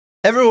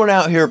Everyone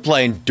out here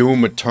playing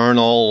Doom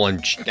Eternal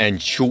and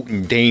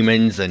shooting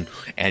demons and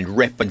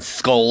ripping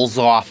skulls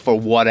off or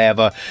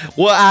whatever.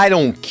 Well, I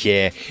don't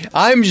care.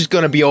 I'm just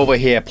gonna be over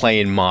here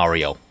playing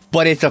Mario.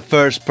 But it's a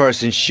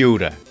first-person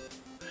shooter.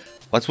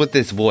 What's with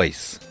this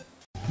voice?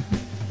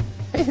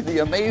 Hey, the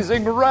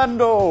amazing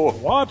Rando!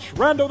 Watch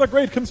Rando the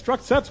Great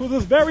construct sets with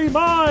his very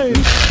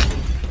mind!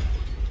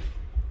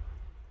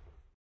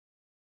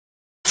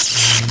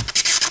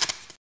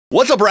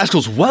 What's up,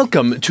 rascals?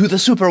 Welcome to the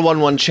Super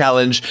 1-1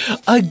 Challenge,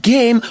 a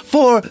game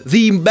for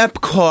the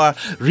Mapcore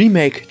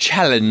Remake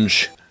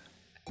Challenge.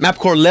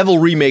 Mapcore Level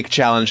Remake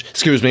Challenge,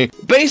 excuse me.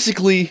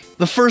 Basically,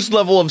 the first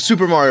level of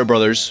Super Mario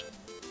Bros.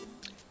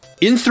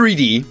 In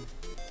 3D,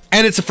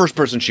 and it's a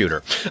first-person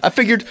shooter. I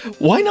figured,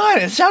 why not?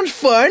 It sounds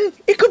fun.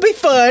 It could be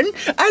fun.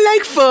 I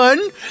like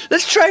fun.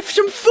 Let's try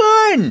some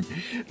fun.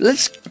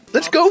 Let's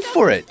go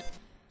for it.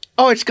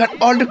 Oh, it's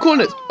got all the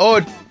coolness.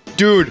 Oh,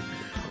 dude,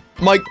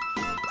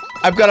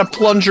 I've got a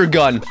plunger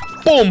gun.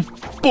 Boom,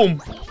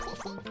 boom,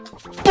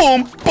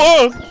 boom,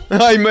 boom.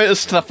 I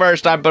missed the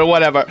first time, but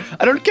whatever.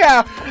 I don't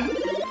care.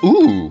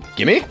 Ooh,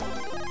 gimme.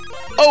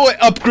 Oh, it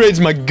upgrades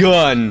my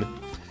gun.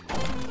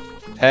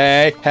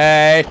 Hey,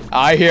 hey,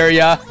 I hear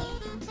ya.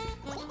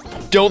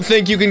 Don't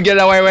think you can get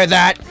away with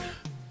that.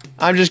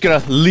 I'm just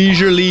gonna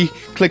leisurely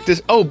click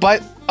this. Oh,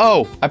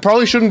 I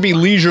probably shouldn't be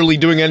leisurely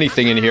doing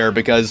anything in here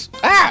because,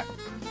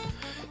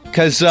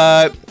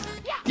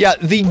 yeah,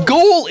 the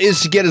goal is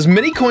to get as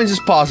many coins as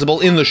possible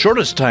in the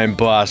shortest time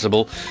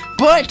possible,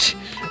 but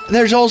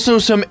there's also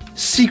some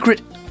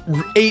secret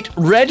 8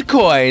 red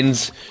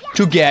coins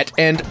to get,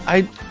 and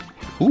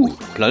ooh,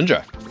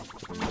 plunger.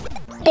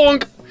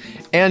 Bonk!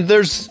 And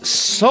there's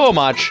so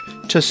much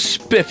to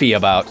spiffy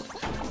about.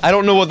 I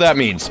don't know what that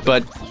means,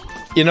 but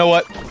you know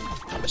what?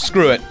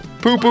 Screw it.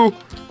 Poo-poo.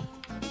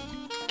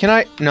 Can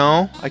I?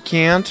 No, I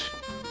can't.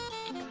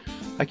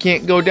 I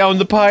can't go down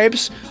the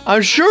pipes.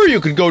 I'm sure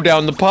you could go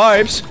down the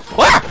pipes.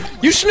 Ah!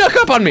 You snuck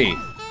up on me!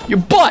 Your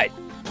butt!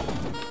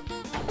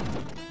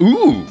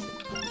 Ooh.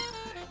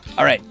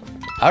 Alright.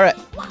 Alright.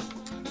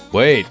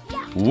 Wait.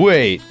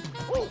 Wait.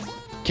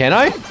 Can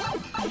I?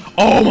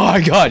 Oh my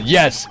god,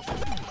 yes!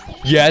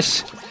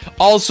 Yes.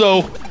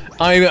 Also,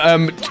 I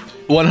am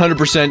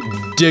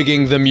 100%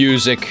 digging the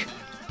music.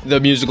 The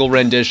musical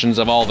renditions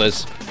of all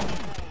this.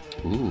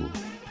 Ooh.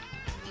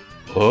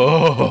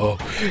 Oh,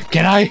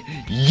 can I?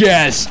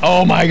 Yes!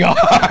 Oh my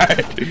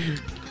god!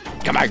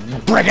 Come on,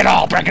 break it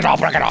all, break it all,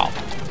 break it all!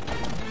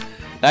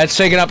 That's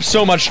taking up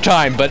so much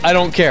time, but I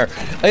don't care.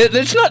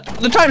 It's not,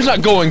 the time's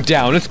not going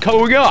down, it's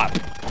going up.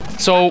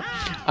 So,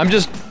 I'm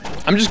just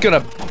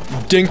gonna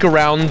dink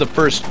around the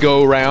first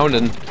go round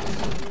and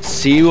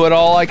see what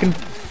all I can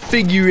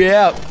figure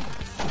out.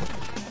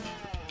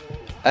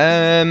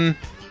 I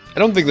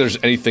don't think there's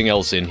anything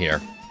else in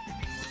here.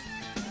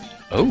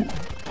 Oh.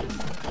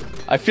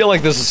 I feel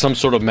like this is some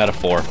sort of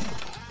metaphor.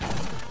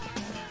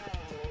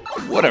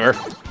 Whatever.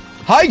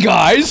 Hi,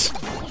 guys!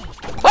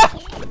 Ah!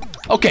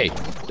 Okay,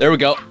 there we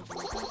go.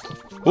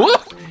 Whoa!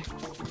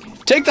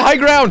 Take the high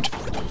ground!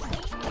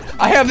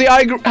 I have the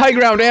high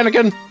ground,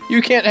 Anakin!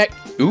 You can't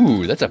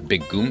ooh, that's a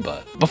big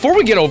Goomba. Before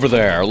we get over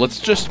there, let's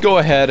just go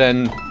ahead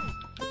and...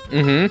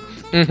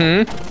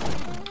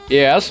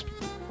 Yes.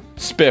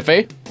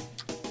 Spiffy.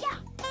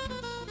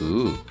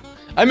 Ooh.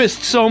 I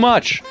missed so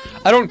much!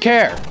 I don't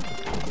care.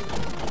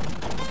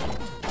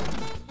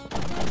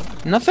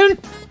 Nothing?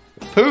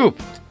 Poop.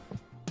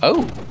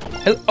 Oh.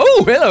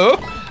 Oh, hello.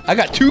 I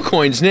got 2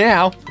 coins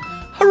now.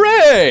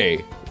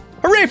 Hooray!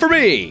 Hooray for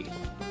me!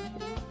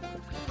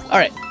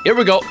 Alright, here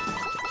we go.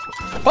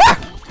 Ah!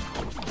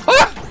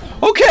 Ah!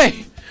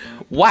 Okay!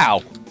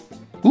 Wow.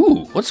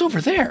 Ooh, what's over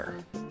there?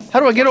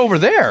 How do I get over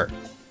there?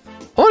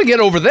 I want to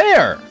get over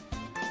there!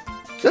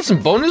 Is that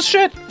some bonus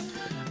shit?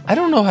 I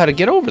don't know how to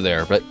get over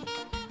there, but...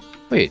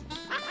 Wait.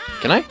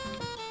 Can I?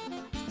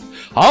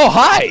 Oh,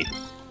 hi!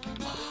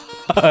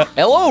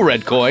 Hello,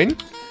 red coin.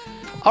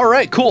 All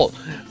right, cool.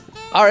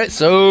 All right,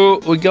 so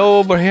we go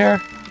over here.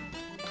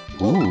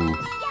 Ooh.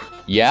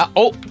 Yeah.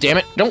 Oh, damn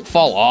it. Don't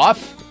fall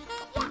off.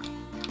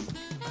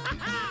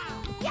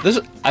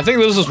 I think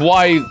this is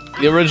why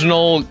the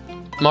original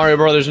Mario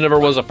Brothers never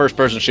was a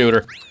first-person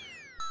shooter.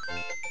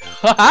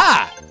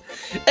 Haha!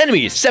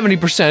 Enemies,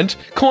 70%.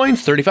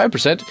 Coins,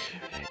 35%.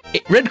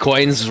 Red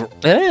coins,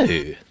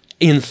 in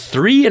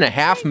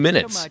 3.5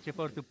 minutes.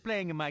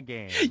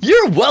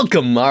 You're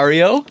welcome,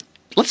 Mario.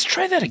 Let's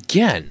try that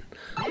again.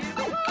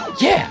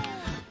 Yeah.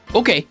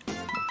 Okay.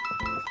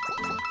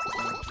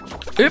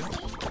 Yep.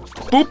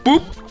 Boop,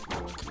 boop.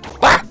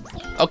 Ah!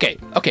 Okay,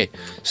 okay.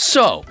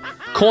 So,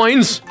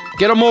 coins,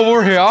 get them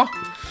over here.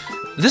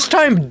 This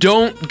time,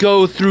 don't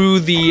go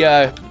through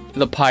the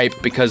pipe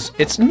because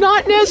it's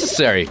not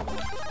necessary.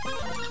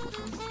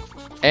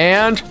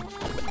 And,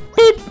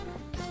 boop.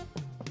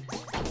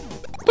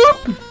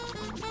 Boop.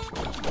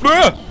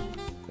 Ah!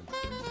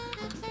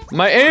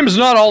 My aim's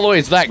not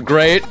always that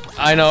great,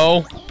 I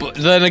know, but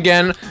then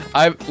again,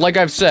 like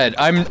I've said,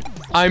 I'm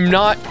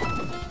not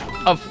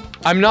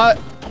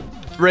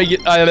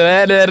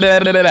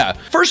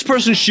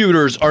First-person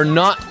shooters are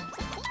not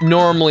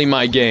normally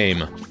my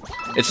game.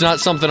 It's not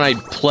something I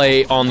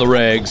play on the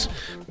regs.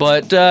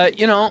 But,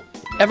 you know,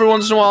 every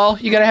once in a while,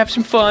 you gotta have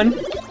some fun.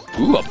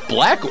 Ooh, a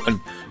black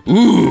one.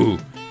 Ooh.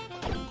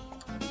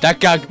 That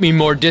got me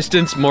more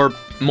distance, more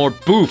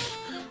boof.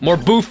 More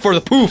boof for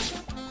the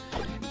poof.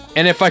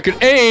 And if I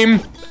could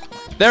aim...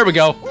 There we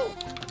go.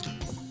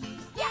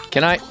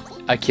 Can I?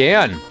 I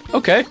can.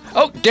 Okay.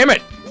 Oh, damn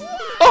it.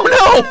 Oh,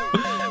 no!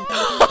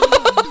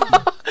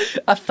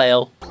 I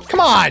fail. Come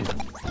on.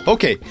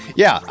 Okay.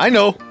 Yeah, I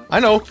know. I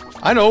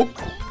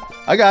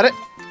got it.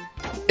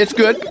 It's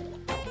good.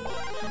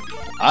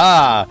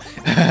 Ah.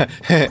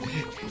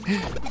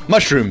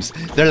 Mushrooms.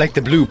 They're like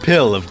the blue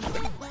pill of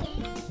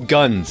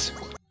guns.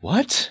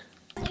 What?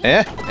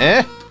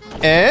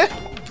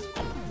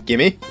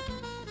 Gimme.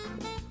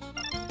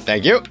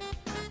 Thank you.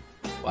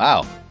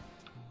 Wow.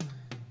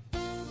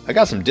 I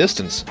got some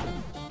distance.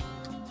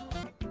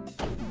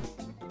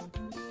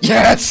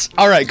 Yes!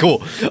 Alright,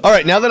 cool.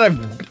 Alright, now that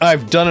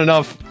I've done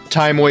enough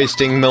time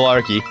wasting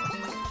malarkey.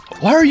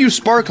 Why are you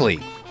sparkly?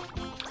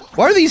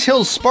 Why are these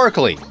hills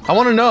sparkly? I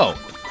want to know.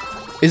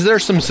 Is there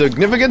some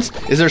significance?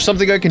 Is there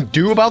something I can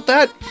do about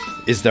that?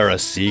 Is there a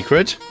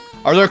secret?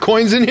 Are there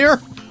coins in here?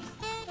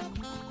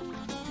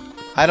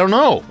 I don't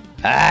know.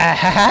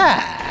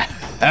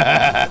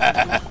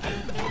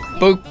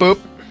 Boop, boop.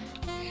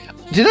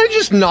 Did I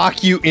just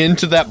knock you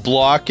into that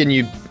block and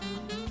you...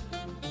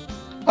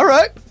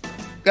 Alright.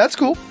 That's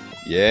cool.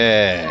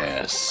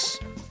 Yes.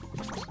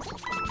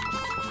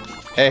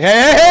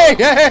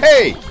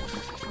 Hey!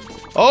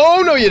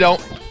 Oh, no you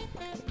don't.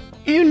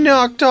 You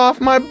knocked off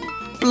my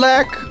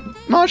black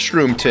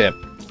mushroom tip.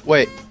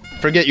 Wait,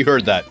 forget you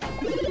heard that.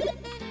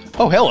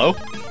 Oh, hello.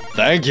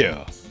 Thank you.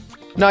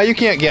 No, you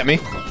can't get me.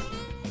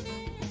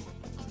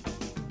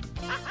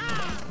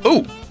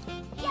 Ooh.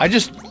 I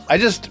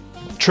just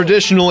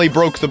traditionally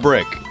broke the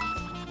brick.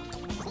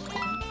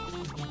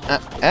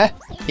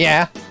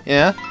 Yeah.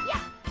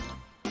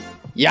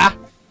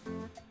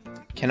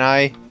 Can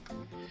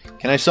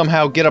I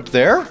somehow get up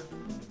there?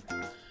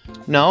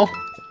 No.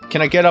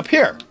 Can I get up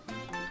here?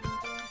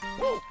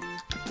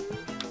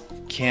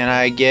 Can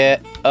I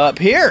get up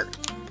here?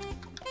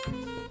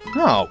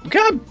 Oh,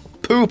 god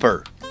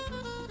pooper.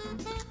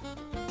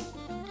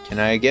 Can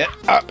I get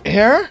up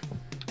here?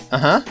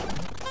 Uh-huh.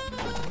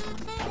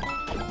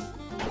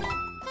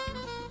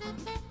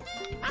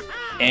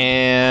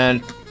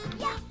 And...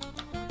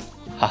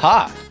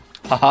 Haha!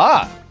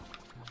 Haha!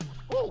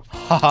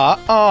 Haha!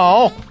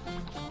 Oh!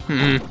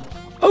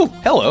 Oh,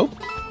 hello!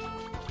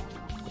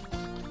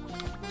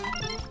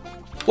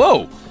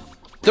 Whoa!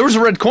 There was a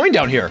red coin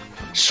down here!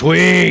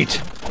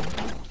 Sweet!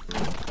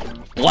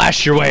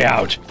 Blast your way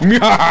out!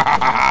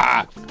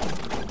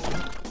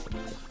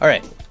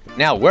 Alright,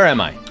 now where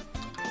am I?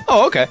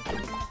 Oh, okay.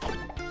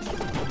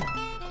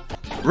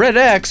 Red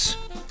X?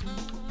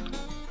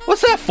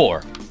 What's that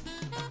for?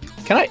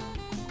 Can I?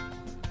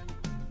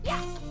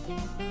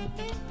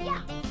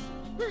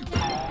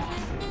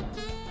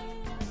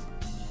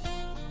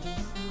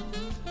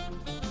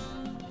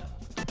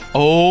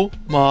 Oh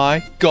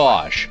my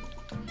gosh.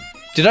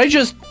 Did I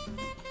just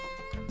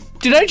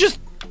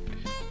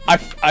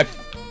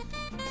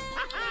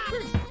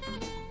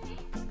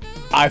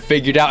I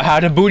figured out how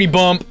to booty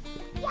bump.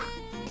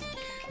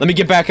 Let me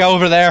get back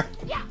over there.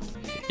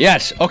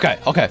 Yes, okay.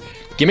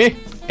 Gimme,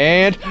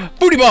 and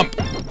booty bump.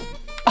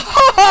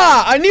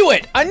 Ha! I knew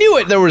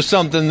it! There was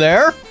something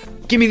there.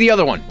 Give me the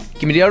other one.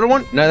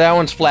 No, that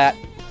one's flat.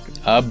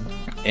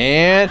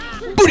 And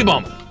booty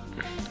bump.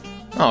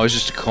 Oh, it's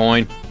just a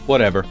coin.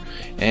 Whatever.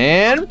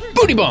 And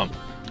booty bump.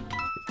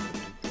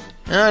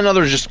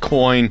 Another just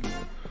coin.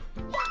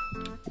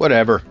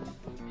 Whatever.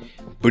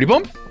 Booty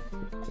bump?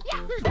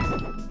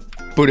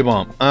 Booty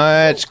bump.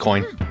 It's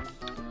coin.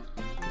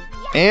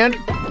 And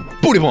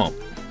booty bump.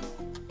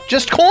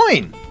 Just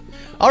coin.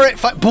 All right,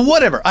 fine, but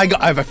whatever. I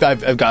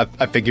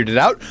figured it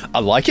out. I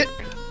like it.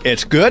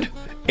 It's good.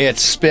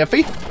 It's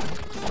spiffy.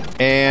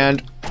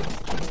 And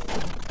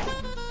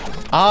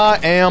I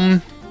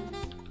am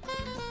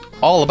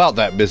all about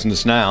that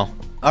business now.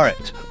 All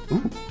right.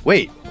 Ooh,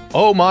 wait.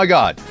 Oh my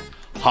God.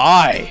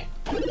 Hi.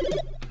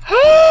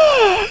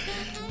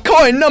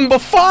 Coin number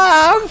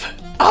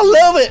 5. I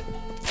love it.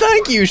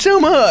 Thank you so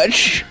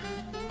much.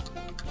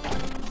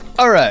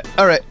 All right.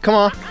 Come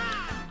on.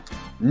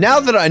 Now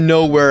that I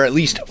know where at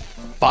least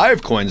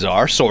 5 coins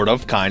are, sort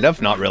of, kind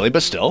of, not really,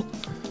 but still.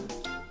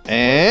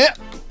 And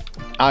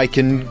I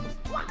can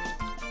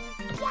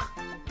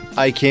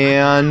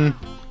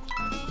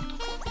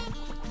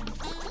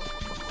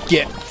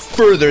get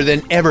further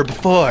than ever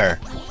before.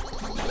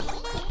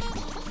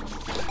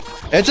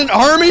 It's an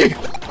army!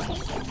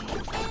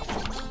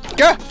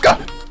 Go!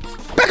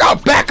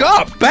 Back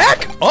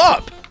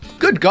up!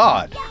 Good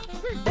God.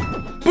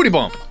 Booty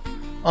bump.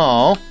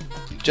 Oh,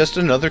 just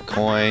another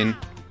coin.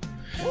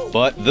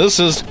 But this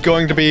is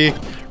going to be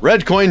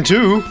red coin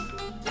too.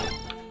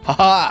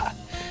 Haha.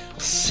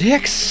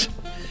 6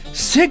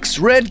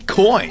 red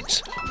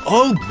coins.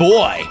 Oh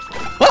boy.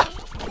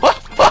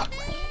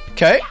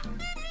 Okay.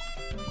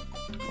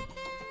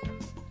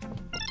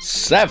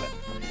 7.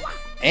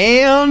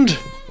 And...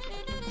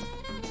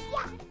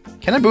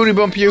 Can I booty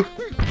bump you?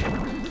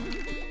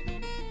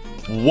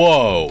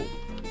 Whoa.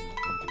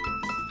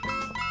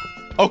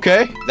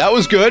 Okay, that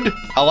was good.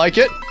 I like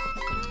it.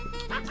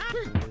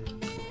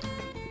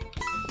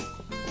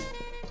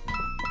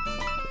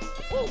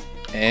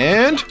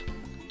 And...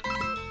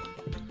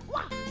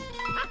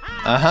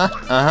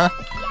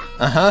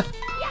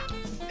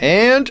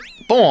 And...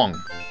 Bong.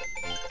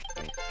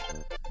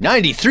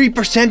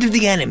 93% of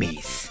the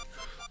enemies.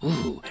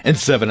 Ooh, and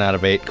 7 out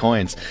of 8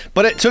 coins.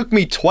 But it took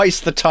me twice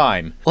the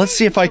time. Let's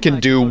see if I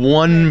can do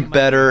one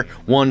better,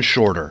 one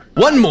shorter.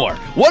 One more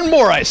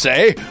I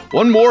say.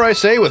 One more I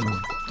say with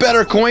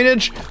better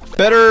coinage,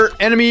 better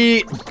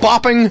enemy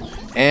bopping,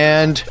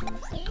 and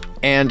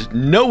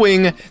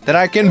knowing that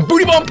I can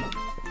booty bump.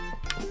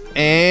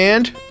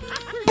 And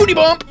booty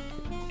bump.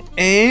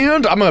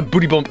 And I'm gonna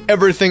booty bump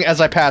everything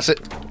as I pass it.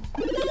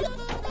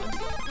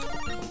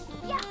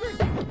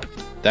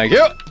 Thank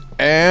you.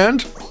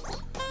 And...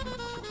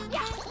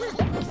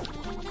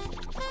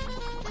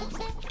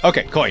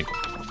 Okay, coin.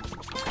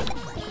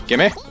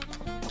 Gimme.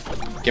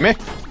 Gimme.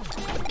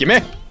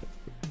 Gimme.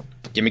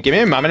 Gimme,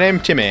 gimme. Mama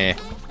named Timmy.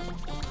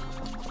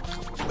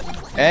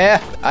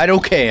 I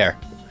don't care.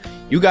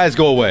 You guys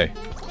go away.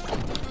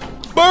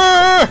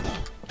 Brr!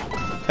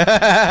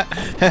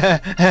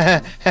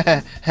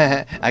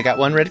 I got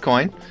 1 red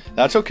coin.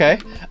 That's okay.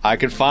 I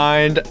can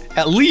find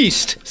at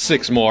least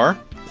 6 more.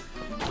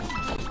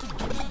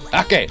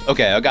 Okay,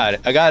 I got it.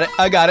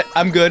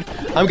 I'm good.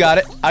 I'm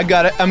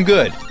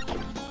good.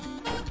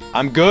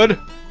 I'm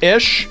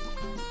good-ish.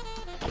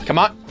 Come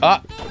on.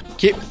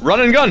 Keep run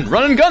and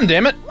gun,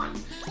 damn it.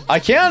 I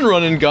can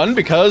run and gun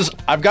because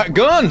I've got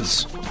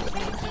guns.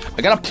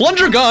 I got a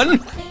plunger gun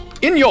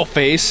in your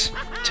face.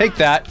 Take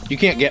that. You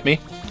can't get me.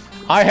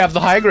 I have the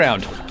high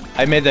ground.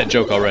 I made that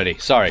joke already.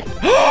 Sorry.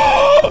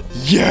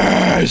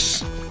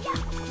 Yes!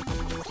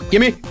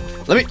 Gimme.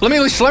 Let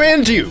me slam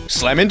into you.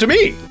 Slam into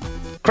me.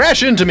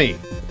 Crash into me.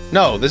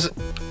 No, this is...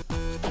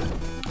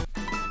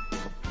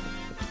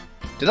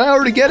 Did I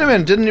already get him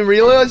and didn't even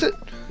realize it?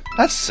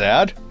 That's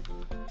sad.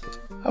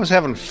 I was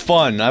having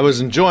fun. I was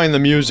enjoying the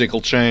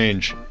musical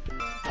change.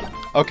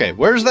 Okay,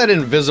 where's that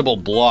invisible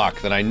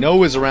block that I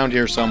know is around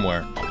here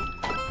somewhere?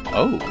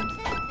 Oh.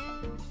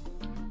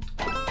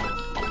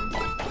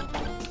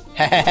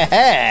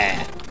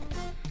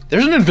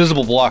 There's an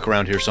invisible block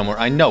around here somewhere.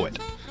 I know it.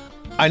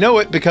 I know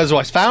it because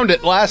I found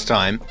it last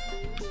time.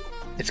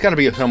 It's gotta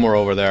be somewhere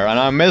over there, and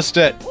I missed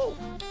it.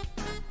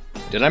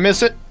 Did I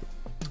miss it?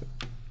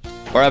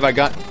 Or have I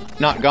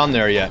not gone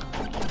there yet?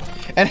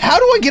 And how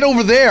do I get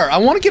over there? I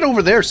want to get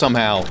over there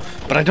somehow,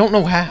 but I don't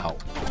know how.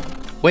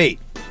 Wait.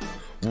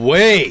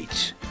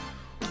 1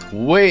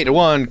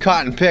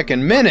 cotton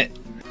picking minute.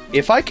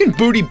 If I can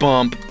booty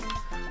bump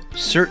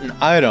certain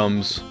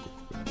items,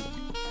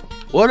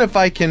 what if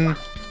I can...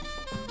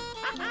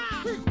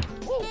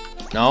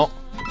 No.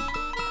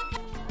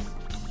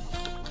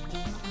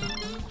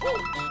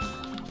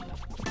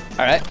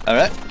 Alright.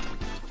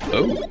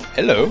 Oh,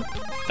 hello.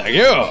 Thank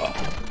you.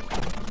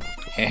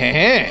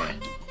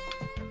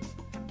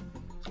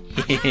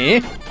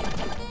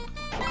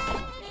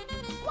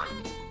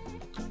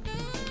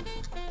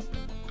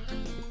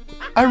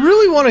 I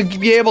really want to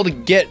be able to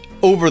get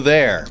over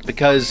there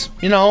because,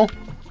 you know,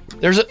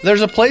 there's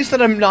a place that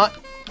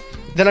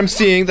I'm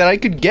seeing that I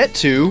could get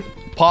to,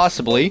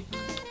 possibly.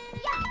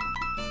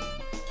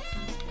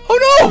 Oh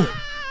no!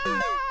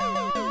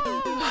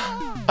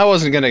 I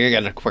wasn't gonna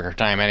get a quicker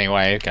time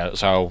anyway,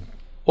 so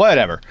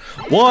whatever.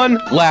 One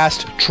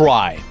last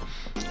try.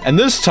 And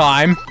this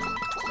time,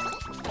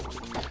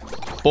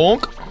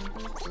 bonk,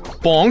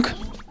 bonk,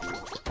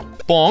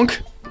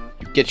 bonk,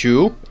 get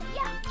you.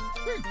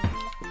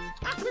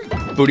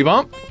 Booty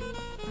bump.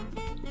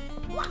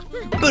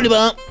 Booty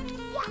bump.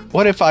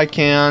 What if I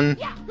can...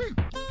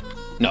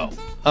 No.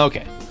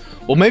 Okay.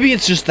 Well, maybe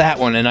it's just that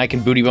one and I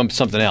can booty bump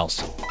something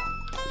else.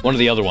 One of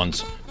the other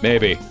ones.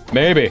 Maybe.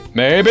 I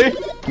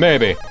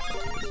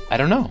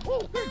don't know.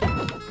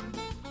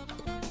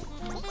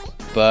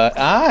 But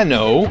I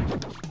know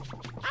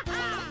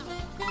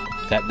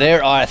that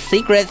there are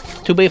secrets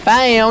to be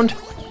found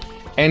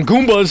and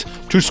Goombas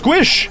to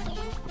squish.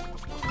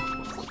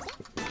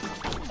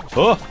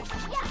 Oh!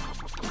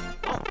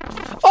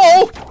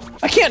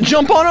 I can't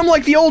jump on them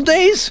like the old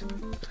days?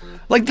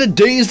 Like the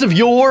days of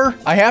yore?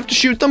 I have to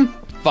shoot them?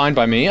 Fine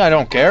by me, I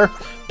don't care.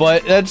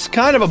 But that's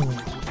kind of a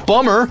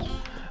bummer.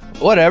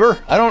 Whatever,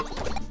 I don't...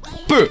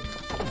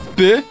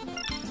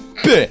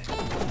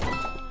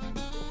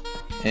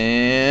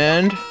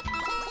 And...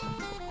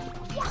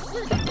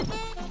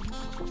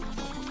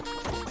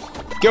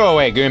 Go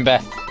away,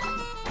 Goomba.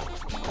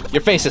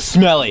 Your face is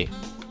smelly.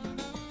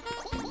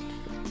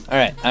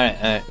 Alright.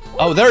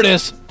 Oh, there it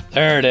is.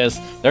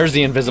 There's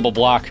the invisible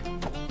block.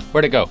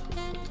 Where'd it go?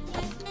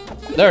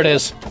 There it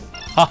is.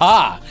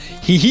 Haha.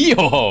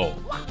 Hee-hee-ho-ho.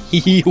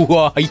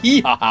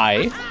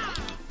 Hee-hee-ho-hee-hi.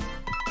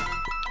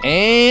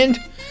 And...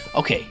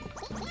 Okay.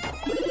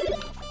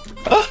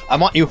 I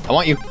want you.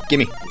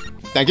 Gimme.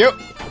 Thank you.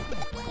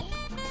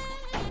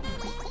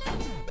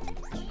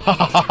 Ha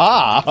ha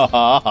ha ha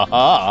ha ha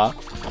ha.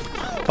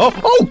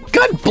 Oh,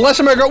 God bless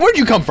America, where'd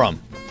you come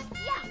from?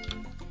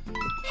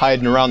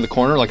 Hiding around the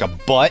corner like a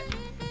butt.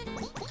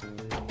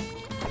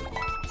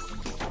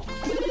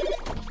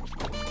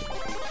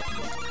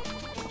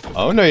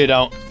 Oh, no you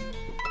don't.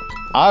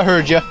 I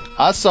heard you.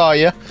 I saw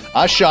you.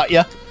 I shot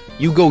you.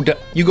 You go bye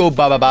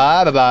bye bye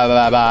bye bye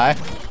bye bye.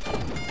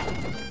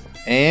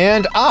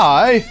 And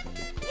I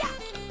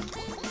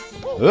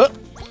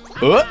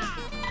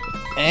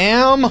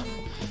am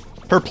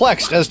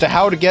perplexed as to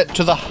how to get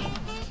to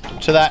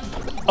that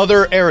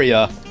other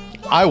area.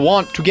 I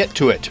want to get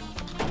to it.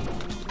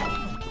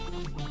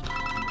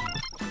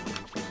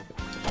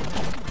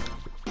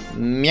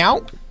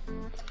 Meow.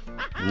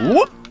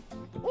 Whoop.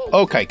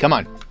 Okay, come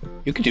on.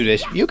 You can do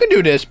this. You can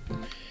do this.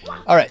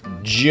 All right,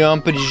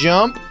 jump.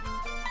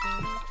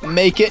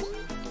 Make it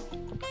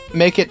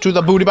to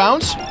the booty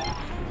bounce.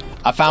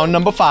 I found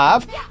number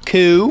 5.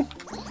 Cool.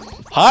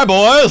 Hi,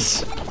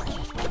 boys.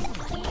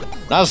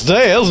 Nice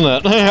day, isn't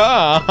it?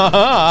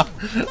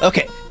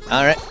 Okay.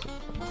 All right.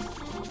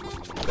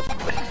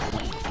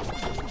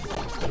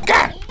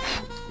 God.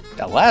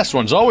 That last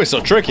one's always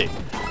so tricky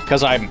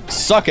because I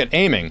suck at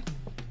aiming.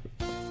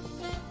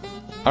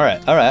 All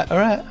right.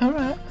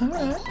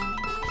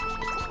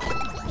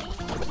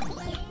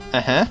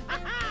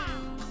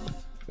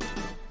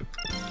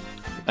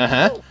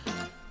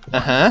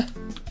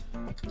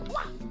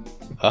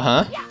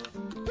 Uh-huh.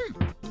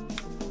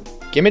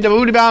 Give me the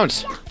booty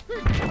bounce.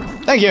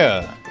 Thank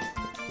you.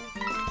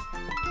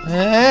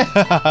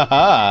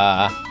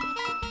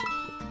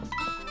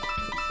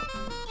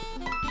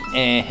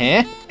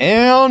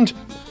 And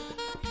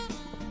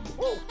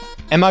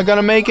am I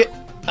gonna make it?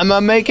 Am I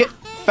make it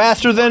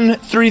faster than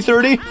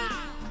 3:30?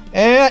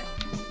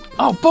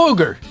 Oh,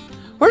 booger.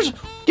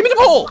 Give me the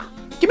pole.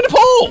 Give me the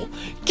pole.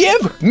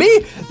 Give me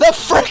the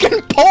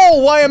frickin'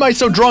 pole. Why am I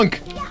so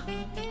drunk?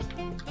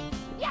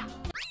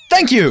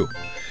 Thank you.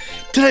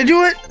 Did I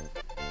do it?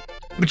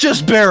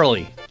 Just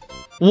barely.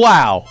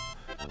 Wow.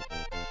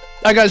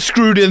 I got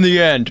screwed in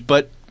the end,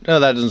 but oh,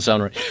 that doesn't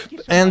sound right.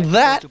 And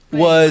that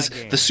was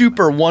the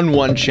Super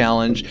 1-1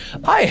 challenge.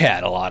 I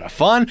had a lot of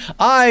fun.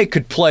 I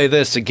could play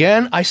this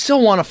again. I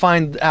still want to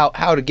find out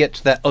how to get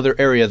to that other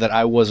area that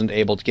I wasn't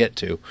able to get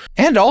to.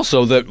 And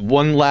also that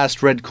one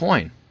last red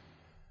coin.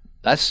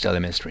 That's still a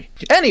mystery.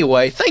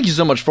 Anyway, thank you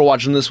so much for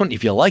watching this one.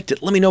 If you liked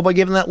it, let me know by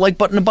giving that like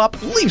button a bop.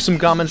 Leave some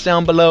comments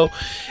down below.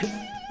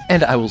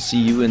 And I will see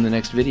you in the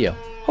next video.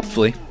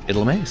 Hopefully,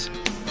 it'll amaze.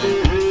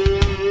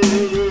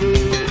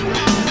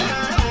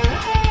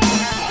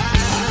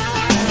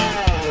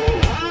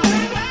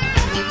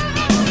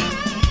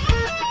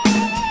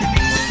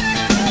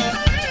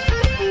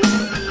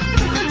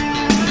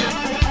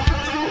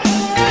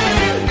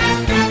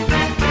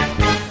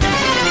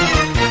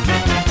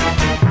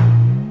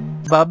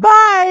 Bye-bye.